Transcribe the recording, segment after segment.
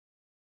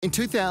In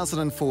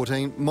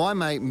 2014, my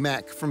mate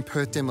Mac from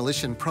Perth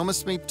Demolition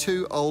promised me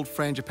 2 old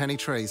Frangipani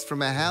trees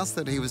from a house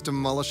that he was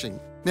demolishing.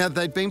 Now,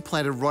 they'd been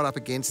planted right up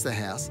against the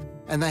house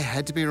and they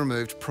had to be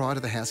removed prior to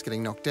the house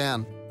getting knocked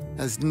down.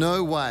 There's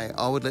no way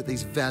I would let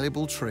these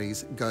valuable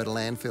trees go to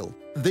landfill.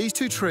 These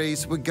 2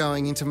 trees were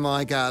going into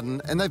my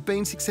garden and they've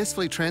been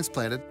successfully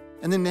transplanted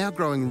and they're now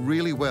growing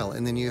really well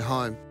in their new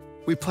home.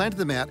 We planted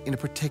them out in a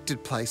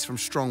protected place from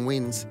strong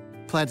winds,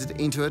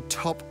 planted into a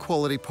top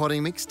quality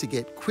potting mix to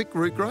get quick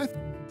root growth,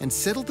 and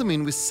settled them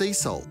in with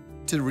Seasol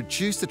to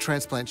reduce the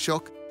transplant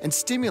shock and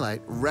stimulate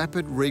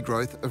rapid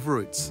regrowth of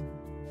roots.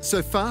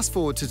 So fast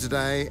forward to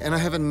today and I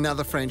have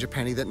another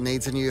Frangipani that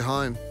needs a new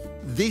home.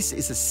 This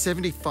is a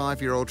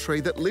 75-year-old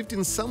tree that lived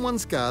in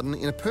someone's garden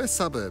in a Perth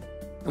suburb.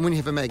 And when you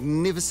have a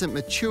magnificent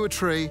mature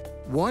tree,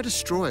 why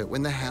destroy it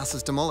when the house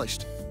is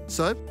demolished?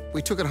 So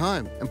we took it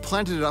home and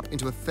planted it up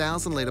into a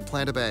 1,000-litre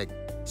planter bag,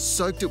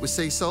 soaked it with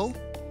Seasol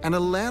and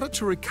allowed it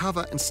to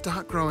recover and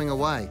start growing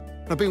away.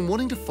 And I've been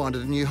wanting to find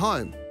it a new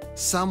home,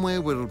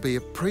 somewhere where it'll be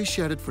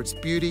appreciated for its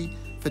beauty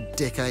for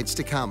decades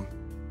to come.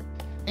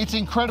 It's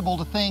incredible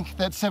to think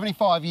that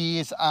 75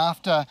 years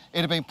after it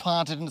had been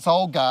planted in its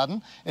old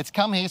garden, it's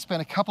come here, spent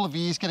a couple of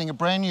years getting a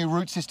brand new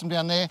root system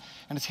down there,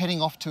 and it's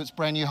heading off to its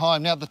brand new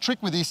home. Now, the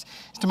trick with this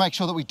is to make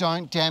sure that we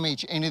don't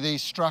damage any of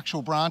these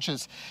structural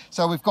branches.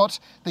 So we've got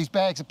these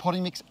bags of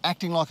potting mix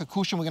acting like a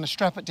cushion. We're going to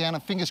strap it down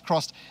and fingers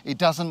crossed it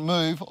doesn't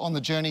move on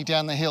the journey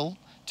down the hill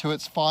to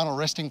its final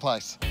resting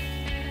place.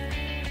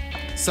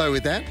 So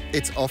with that,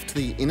 it's off to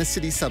the inner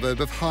city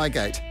suburb of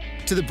Highgate,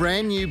 to the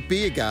brand new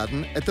beer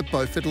garden at the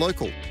Beaufort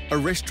Local, a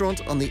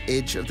restaurant on the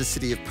edge of the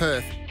city of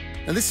Perth.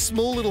 Now, this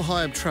small little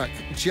hire truck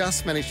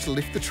just managed to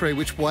lift the tree,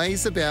 which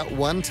weighs about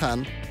 1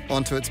 tonne,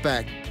 onto its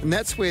back. And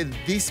that's where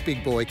this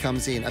big boy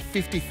comes in, a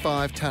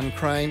 55-tonne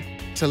crane,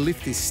 to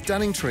lift this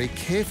stunning tree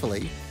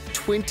carefully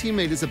 20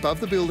 metres above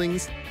the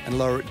buildings and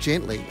lower it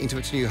gently into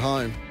its new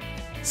home.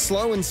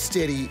 Slow and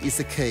steady is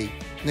the key,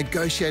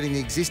 negotiating the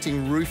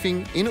existing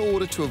roofing in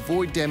order to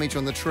avoid damage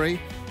on the tree,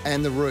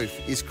 and the roof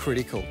is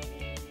critical.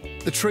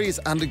 The tree has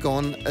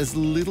undergone as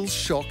little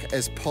shock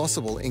as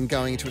possible in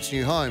going into its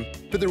new home,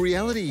 but the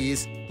reality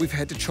is we've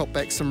had to chop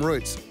back some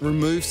roots,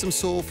 remove some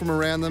soil from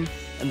around them,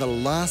 and the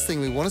last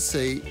thing we want to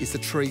see is the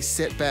tree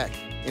set back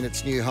in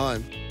its new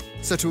home.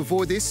 So to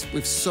avoid this,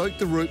 we've soaked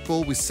the root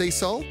ball with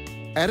Seasol,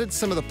 added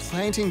some of the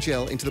planting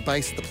gel into the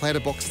base of the planter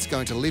box it's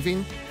going to live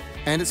in,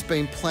 and it's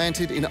been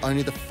planted in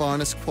only the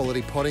finest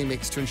quality potting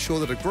mix to ensure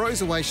that it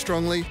grows away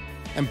strongly,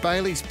 and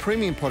Bailey's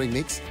premium potting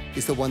mix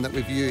is the one that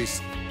we've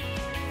used.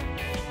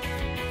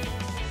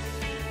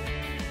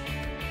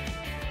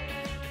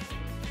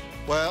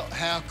 Well,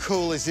 how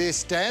cool is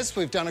this, Daz?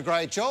 We've done a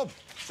great job.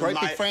 Great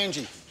big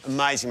Frangie.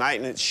 Amazing, mate,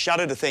 and it's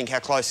shudder to think how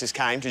close this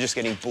came to just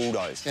getting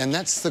bulldozed. And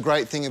that's the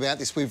great thing about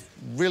this. We've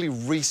really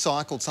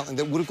recycled something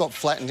that would have got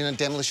flattened in a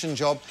demolition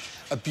job.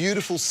 A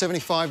beautiful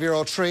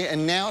 75-year-old tree,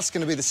 and now it's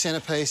going to be the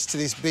centrepiece to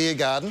this beer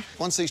garden.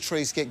 Once these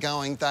trees get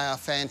going, they are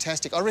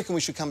fantastic. I reckon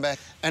we should come back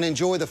and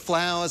enjoy the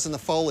flowers and the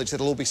foliage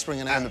that'll all be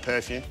springing out. And the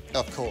perfume.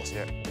 Of course.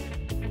 Yeah.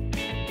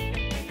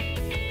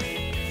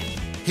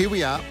 Here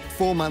we are,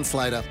 4 months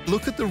later.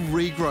 Look at the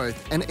regrowth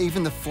and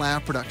even the flower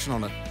production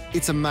on it.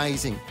 It's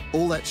amazing.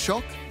 All that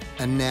shock,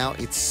 and now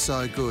it's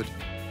so good.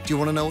 Do you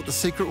want to know what the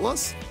secret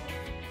was?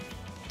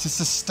 To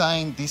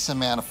sustain this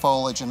amount of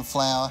foliage and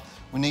flower,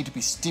 we need to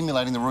be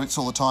stimulating the roots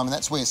all the time, and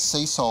that's where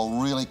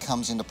Seasol really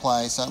comes into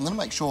play. So I'm going to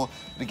make sure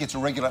that it gets a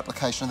regular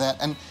application of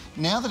that. And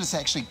now that it's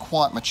actually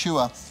quite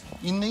mature,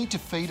 you need to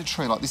feed a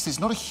tree like this. There's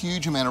not a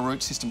huge amount of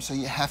root system, so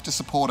you have to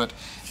support it.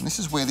 And this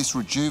is where this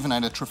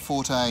Rejuvenator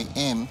Treforte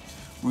M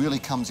really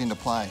comes into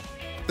play.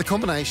 The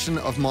combination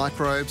of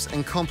microbes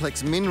and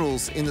complex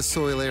minerals in the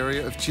soil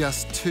area of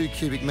just 2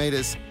 cubic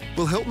metres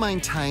will help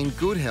maintain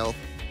good health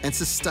and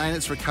sustain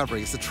its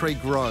recovery as the tree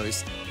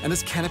grows and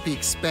as canopy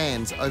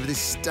expands over this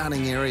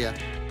stunning area.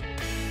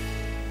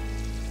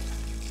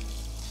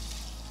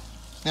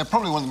 Now,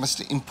 probably one of the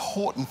most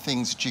important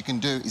things that you can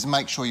do is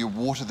make sure you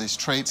water this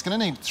tree. It's going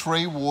to need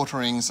 3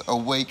 waterings a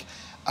week,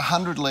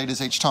 100 litres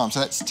each time,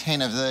 so that's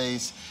 10 of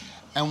these.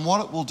 And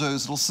what it will do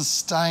is it'll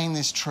sustain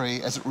this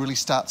tree as it really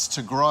starts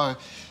to grow.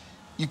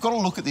 You've got to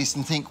look at this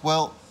and think,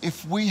 well,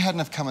 if we hadn't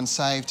have come and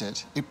saved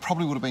it, it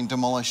probably would have been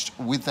demolished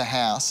with the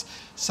house.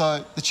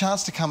 So the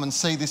chance to come and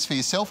see this for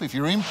yourself, if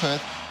you're in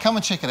Perth, come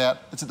and check it out.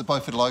 It's at the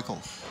Beaufort Local.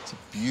 It's a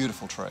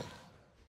beautiful tree.